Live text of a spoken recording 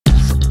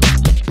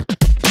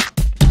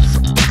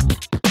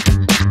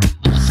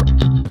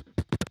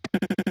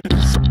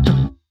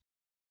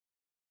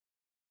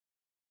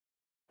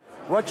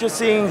What you're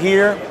seeing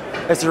here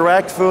is a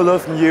rack full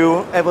of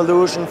new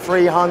Evolution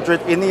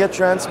 300 in-ear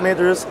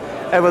transmitters,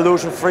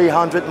 Evolution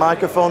 300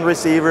 microphone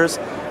receivers,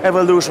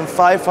 Evolution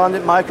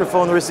 500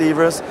 microphone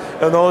receivers,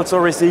 and also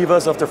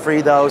receivers of the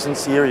 3000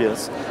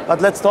 series.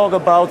 But let's talk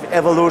about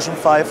Evolution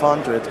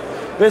 500.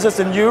 This is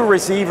the new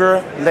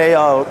receiver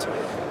layout.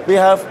 We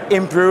have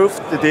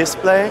improved the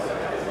display.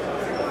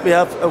 We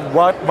have a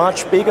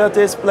much bigger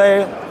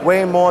display,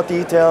 way more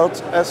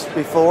detailed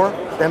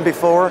than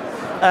before,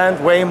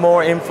 and way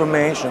more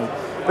information.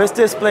 This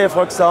display,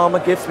 for example,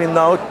 gives me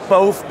now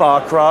both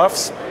bar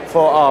graphs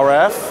for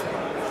RF,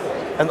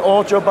 an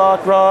audio bar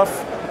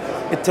graph.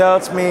 It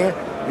tells me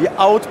the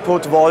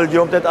output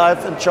volume that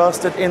I've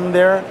adjusted in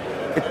there.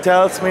 It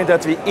tells me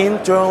that the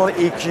internal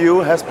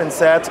EQ has been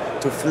set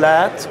to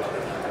flat.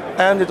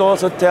 And it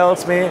also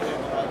tells me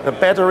the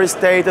battery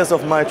status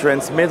of my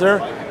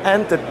transmitter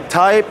and the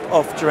type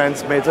of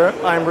transmitter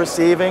I'm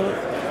receiving,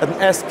 an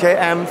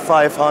SKM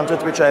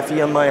 500, which I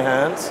feel in my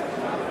hands.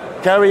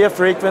 Carrier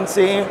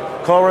frequency,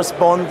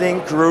 corresponding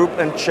group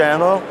and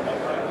channel,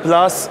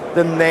 plus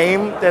the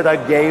name that I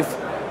gave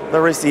the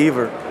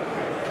receiver.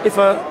 If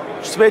I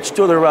switch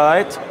to the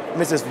right,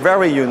 this is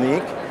very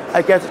unique,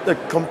 I get the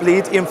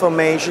complete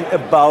information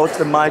about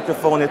the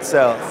microphone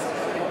itself.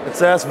 It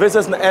says this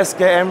is an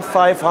SKM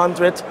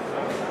 500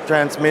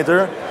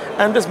 transmitter,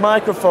 and this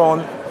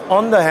microphone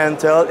on the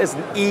handheld is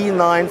an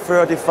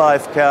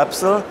E935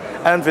 capsule,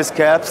 and this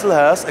capsule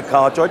has a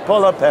cardioid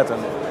polar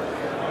pattern.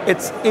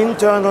 Its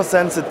internal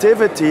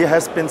sensitivity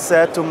has been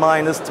set to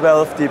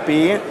 -12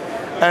 dB,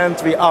 and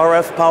the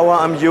RF power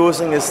I'm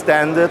using is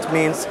standard,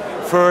 means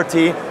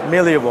 30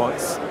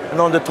 milliwatts. And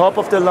on the top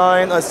of the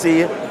line I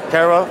see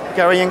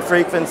carrying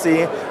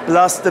frequency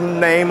plus the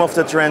name of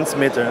the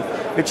transmitter,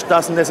 which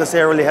doesn't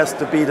necessarily have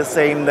to be the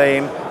same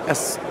name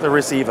as the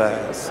receiver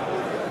has.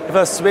 If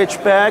I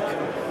switch back,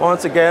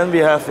 once again we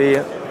have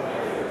the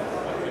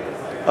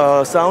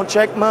sound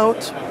check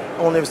mode,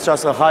 only with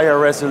just a higher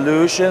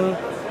resolution.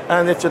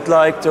 And if you'd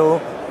like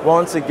to,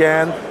 once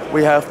again,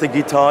 we have the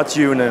guitar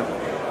tuner.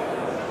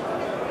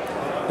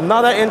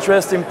 Another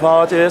interesting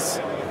part is,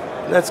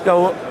 let's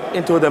go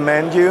into the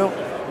menu.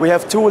 We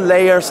have two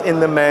layers in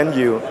the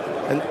menu,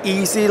 an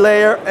easy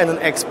layer and an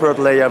expert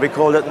layer. We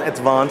call it an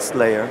advanced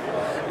layer.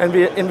 And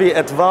in the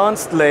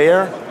advanced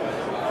layer,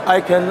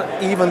 I can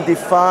even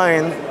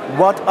define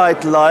what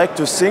I'd like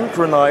to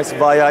synchronize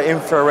via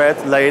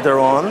infrared later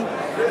on.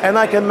 And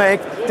I can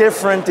make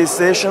different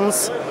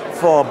decisions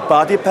for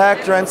body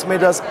pack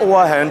transmitters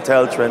or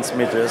handheld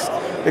transmitters,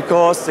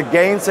 because the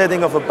gain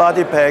setting of a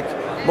body pack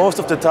most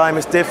of the time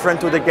is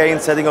different to the gain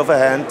setting of a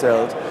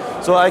handheld.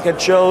 So I can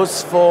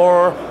choose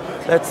for,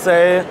 let's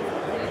say,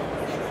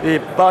 the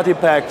body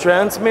pack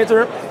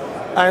transmitter,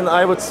 and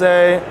I would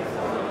say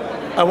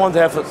I want to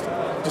have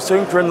to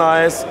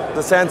synchronize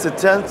the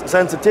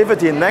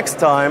sensitivity next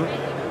time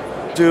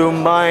to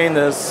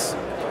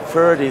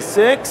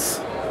 -36.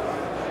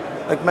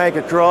 I make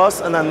a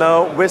cross and I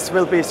know this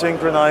will be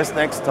synchronized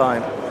next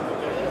time.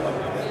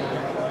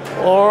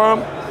 Or,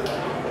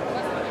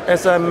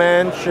 as I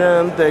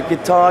mentioned, the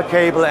guitar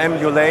cable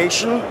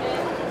emulation.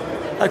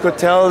 I could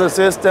tell the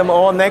system,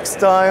 oh, next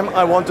time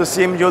I want to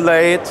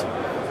simulate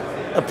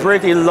a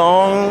pretty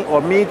long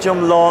or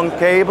medium long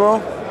cable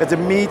at a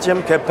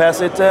medium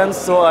capacitance,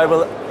 so I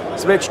will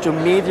switch to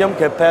medium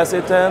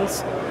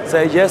capacitance,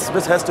 say yes,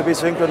 this has to be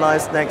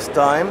synchronized next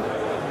time.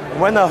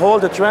 When I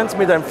hold the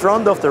transmitter in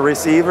front of the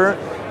receiver,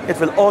 it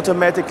will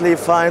automatically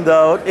find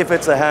out if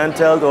it's a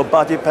handheld or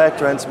body pack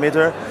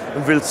transmitter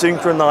and will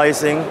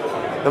synchronizing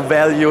the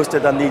values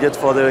that are needed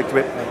for the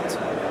equipment.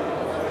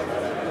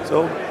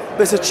 So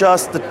this is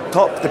just the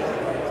top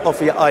of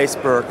the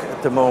iceberg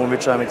at the moment,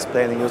 which I'm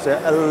explaining you. There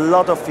are a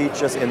lot of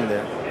features in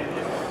there.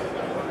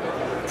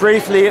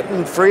 Briefly,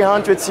 in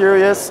 300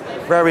 series,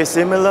 very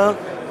similar,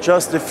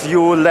 just a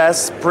few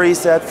less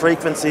preset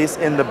frequencies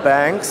in the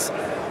banks.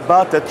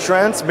 But the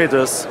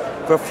transmitters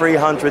for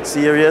 300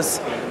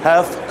 series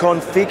have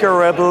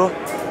configurable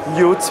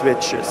mute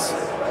switches.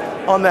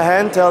 On the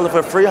handheld of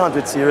a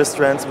 300 series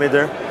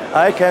transmitter,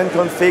 I can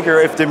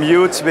configure if the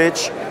mute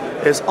switch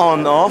is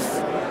on/off,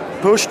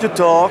 push to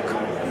talk,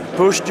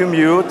 push to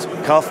mute,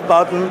 cuff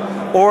button,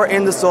 or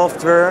in the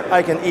software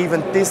I can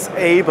even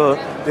disable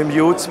the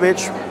mute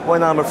switch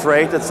when I'm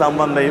afraid that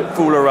someone may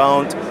fool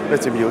around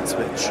with the mute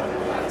switch.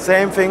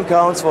 Same thing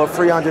counts for a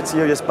 300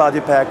 series body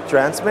pack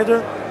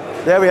transmitter.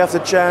 There we have the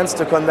chance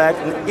to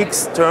connect an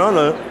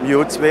external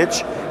mute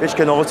switch, which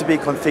can also be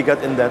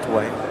configured in that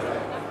way.